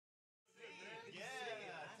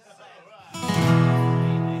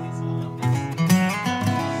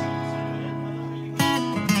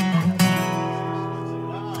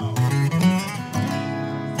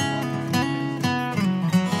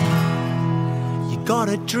got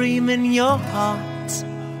a dream in your heart,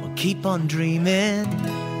 well, keep on dreaming.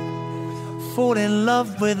 Fall in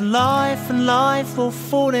love with life, and life will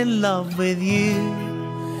fall in love with you.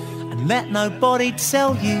 And let nobody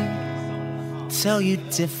tell you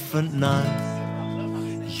different, no.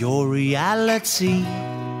 Your reality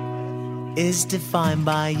is defined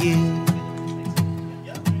by you.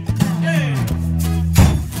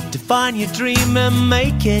 Define your dream and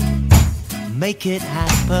make it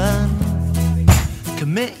happen.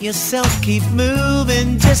 Commit yourself, keep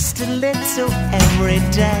moving just a little every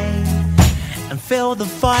day. And feel the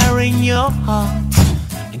fire in your heart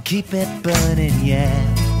and keep it burning, yeah.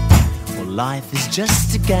 Well, life is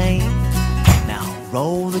just a game, now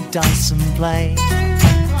roll the dice and play.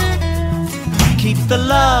 Keep the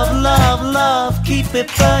love, love, love, keep it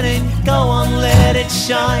burning, go on, let it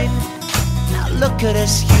shine. Now look at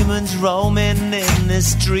us humans roaming in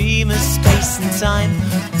this dream of space and time.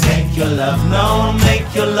 Make your love known,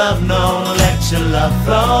 make your love known, let your love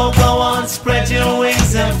flow, go on, spread your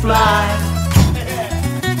wings and fly.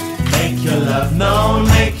 Make your love known,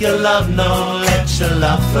 make your love known, let your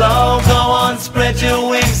love flow, go on, spread your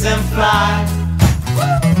wings and fly.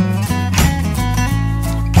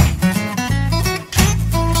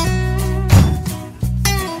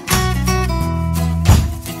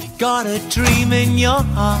 If you got a dream in your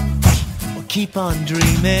heart, well, keep on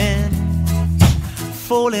dreaming.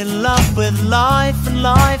 Fall in love with life, and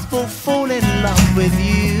life will fall in love with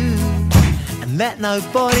you. And let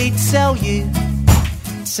nobody tell you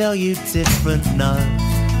different, no.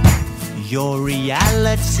 Your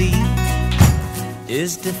reality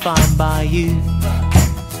is defined by you.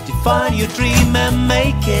 Define your dream and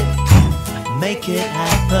make it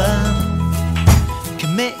happen.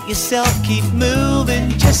 Commit yourself, keep moving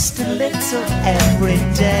just a little every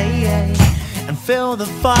day. And feel the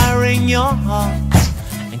fire in your heart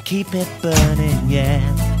and keep it burning, yeah.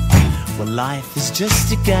 Well, life is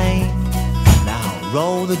just a game, now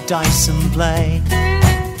roll the dice and play.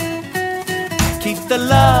 Keep the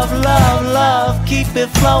love, love, love, keep it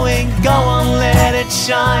flowing, go on, let it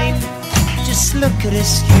shine. Just look at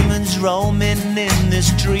us humans roaming in this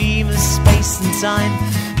dream of space and time.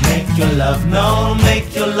 Make your love known,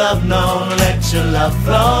 make your love known, let your love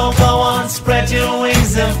flow, go on, spread your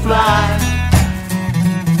wings and fly.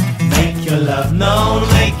 Make your love known,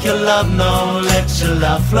 make your love known, let your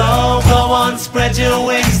love flow, go on, spread your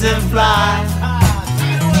wings and fly.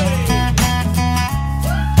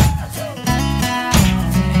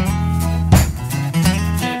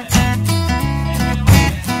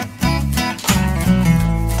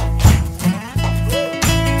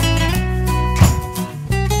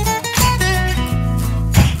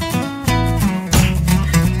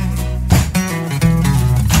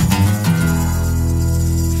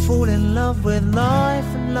 With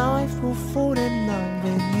life, and life will fall in love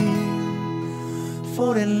with you.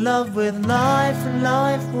 Fall in love with life, and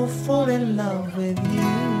life will fall in love with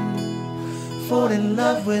you. Fall in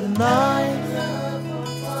love with life.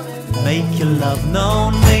 Make your love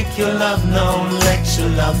known, make your love known, let your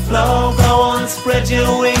love flow, go on, spread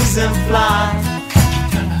your wings and fly.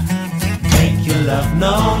 Make your love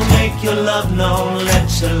known, make your love known, let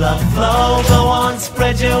your love flow, go on,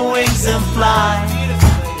 spread your wings and fly.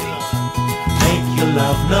 Make your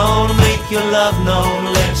love known, make your love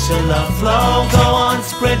known, let your love flow, go on,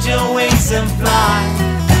 spread your wings and fly.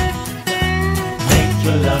 Make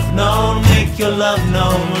your love known, make your love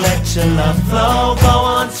known, let your love flow, go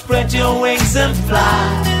on, spread your wings and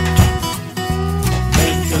fly.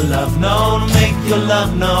 Make your love known, make your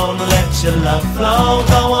love known, let your love flow,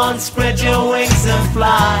 go on, spread your wings and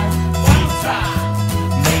fly.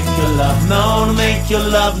 Make your love known, make your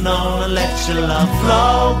love known, let your love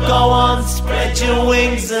flow, go on, spread your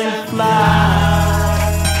wings and fly.